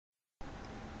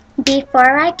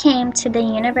Before I came to the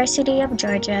University of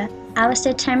Georgia, I was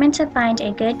determined to find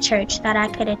a good church that I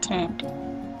could attend.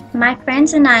 My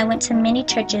friends and I went to many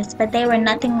churches, but they were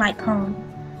nothing like home.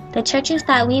 The churches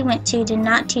that we went to did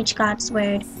not teach God's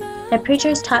Word. The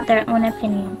preachers taught their own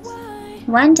opinions.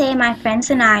 One day, my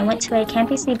friends and I went to a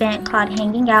campus event called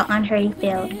Hanging Out on Hurdy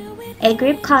Field. A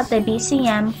group called the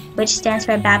BCM, which stands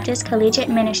for Baptist Collegiate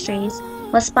Ministries,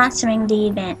 was sponsoring the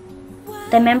event.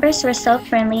 The members were so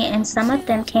friendly and some of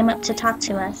them came up to talk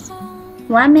to us.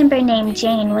 One member named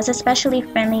Jane was especially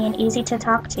friendly and easy to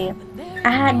talk to.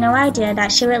 I had no idea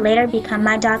that she would later become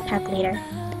my dog pack leader.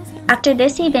 After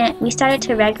this event, we started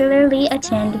to regularly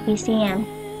attend BCM.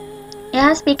 It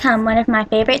has become one of my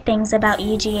favorite things about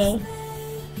UGA.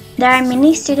 There are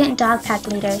many student dog pack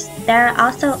leaders. There are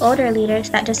also older leaders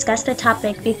that discuss the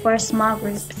topic before small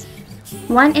groups.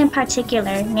 One in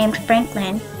particular, named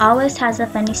Franklin, always has a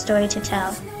funny story to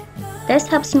tell. This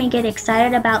helps me get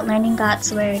excited about learning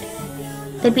God's Word.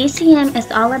 The BCM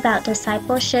is all about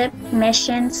discipleship,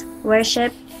 missions,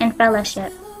 worship, and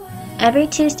fellowship. Every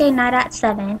Tuesday night at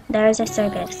 7, there is a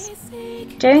service.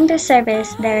 During the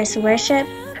service, there is worship,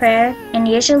 prayer, and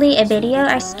usually a video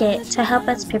or skit to help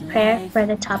us prepare for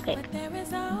the topic.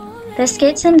 The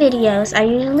skits and videos are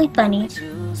usually funny,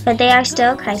 but they are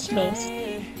still Christ-based.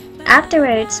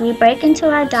 Afterwards, we break into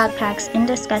our dog packs and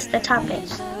discuss the topic.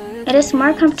 It is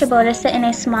more comfortable to sit in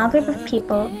a small group of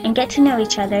people and get to know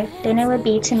each other than it would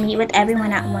be to meet with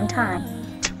everyone at one time.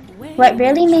 What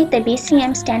really made the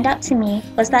BCM stand out to me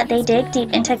was that they dig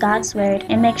deep into God's Word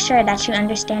and make sure that you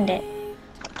understand it.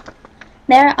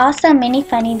 There are also many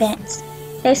fun events.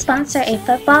 They sponsor a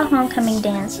football homecoming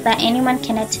dance that anyone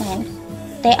can attend.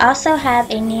 They also have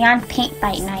a neon paint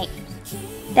fight night.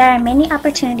 There are many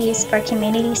opportunities for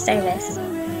community service.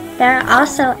 There are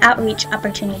also outreach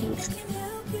opportunities.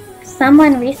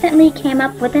 Someone recently came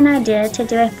up with an idea to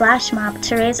do a flash mob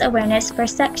to raise awareness for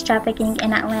sex trafficking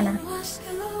in Atlanta.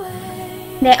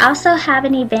 They also have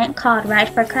an event called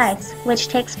Ride for Christ, which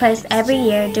takes place every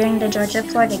year during the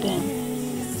Georgia-Florida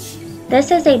game.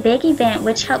 This is a big event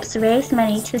which helps raise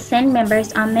money to send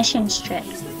members on missions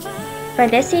trips. For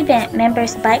this event,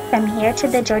 members bike from here to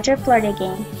the Georgia-Florida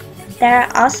game. There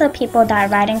are also people that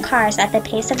ride in cars at the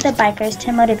pace of the bikers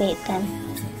to motivate them.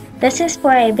 This is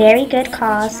for a very good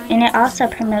cause, and it also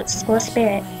promotes school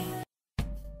spirit.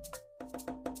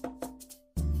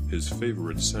 His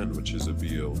favorite sandwich is a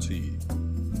BLT,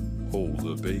 whole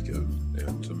the bacon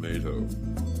and tomato.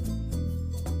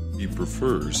 He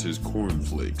prefers his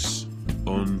cornflakes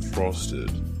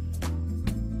unfrosted.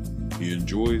 He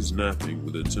enjoys napping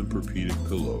with a Tempur-Pedic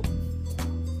pillow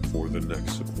for the neck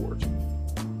support.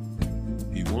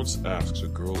 He once asks a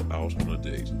girl out on a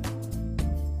date.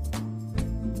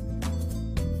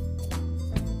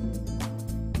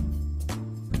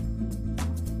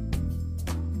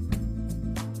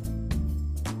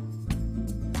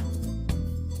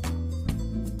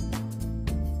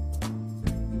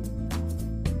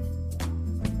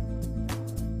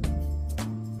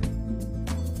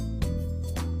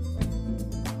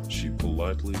 She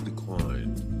politely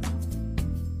declined.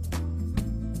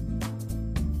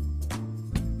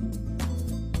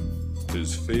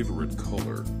 His favorite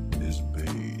color is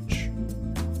beige.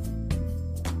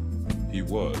 He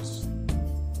was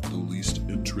the least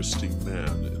interesting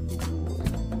man in the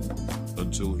world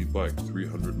until he biked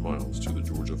 300 miles to the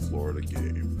Georgia-Florida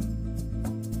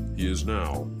game. He is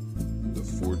now the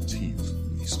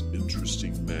 14th least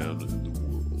interesting man in the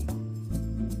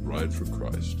world. Ride for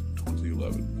Christ,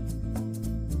 2011.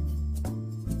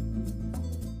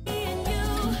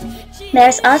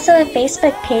 There's also a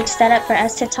Facebook page set up for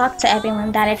us to talk to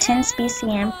everyone that attends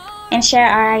BCM and share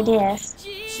our ideas.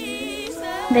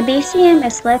 The BCM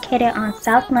is located on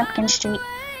South Lumpkin Street,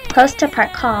 close to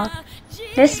Park Hall.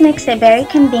 This makes it very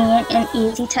convenient and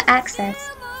easy to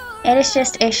access. It is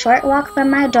just a short walk from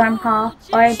my dorm hall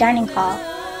or a dining hall.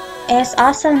 It is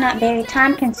also not very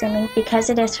time consuming because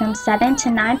it is from 7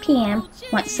 to 9 p.m.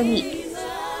 once a week.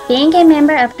 Being a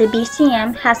member of the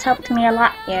BCM has helped me a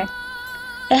lot here.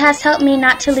 It has helped me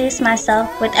not to lose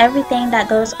myself with everything that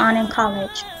goes on in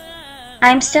college.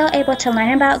 I am still able to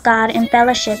learn about God and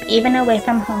fellowship even away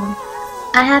from home.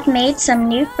 I have made some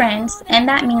new friends, and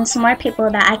that means more people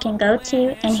that I can go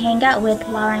to and hang out with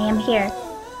while I am here.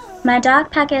 My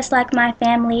dog pack is like my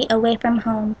family away from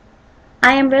home.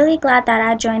 I am really glad that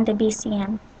I joined the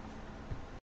BCM.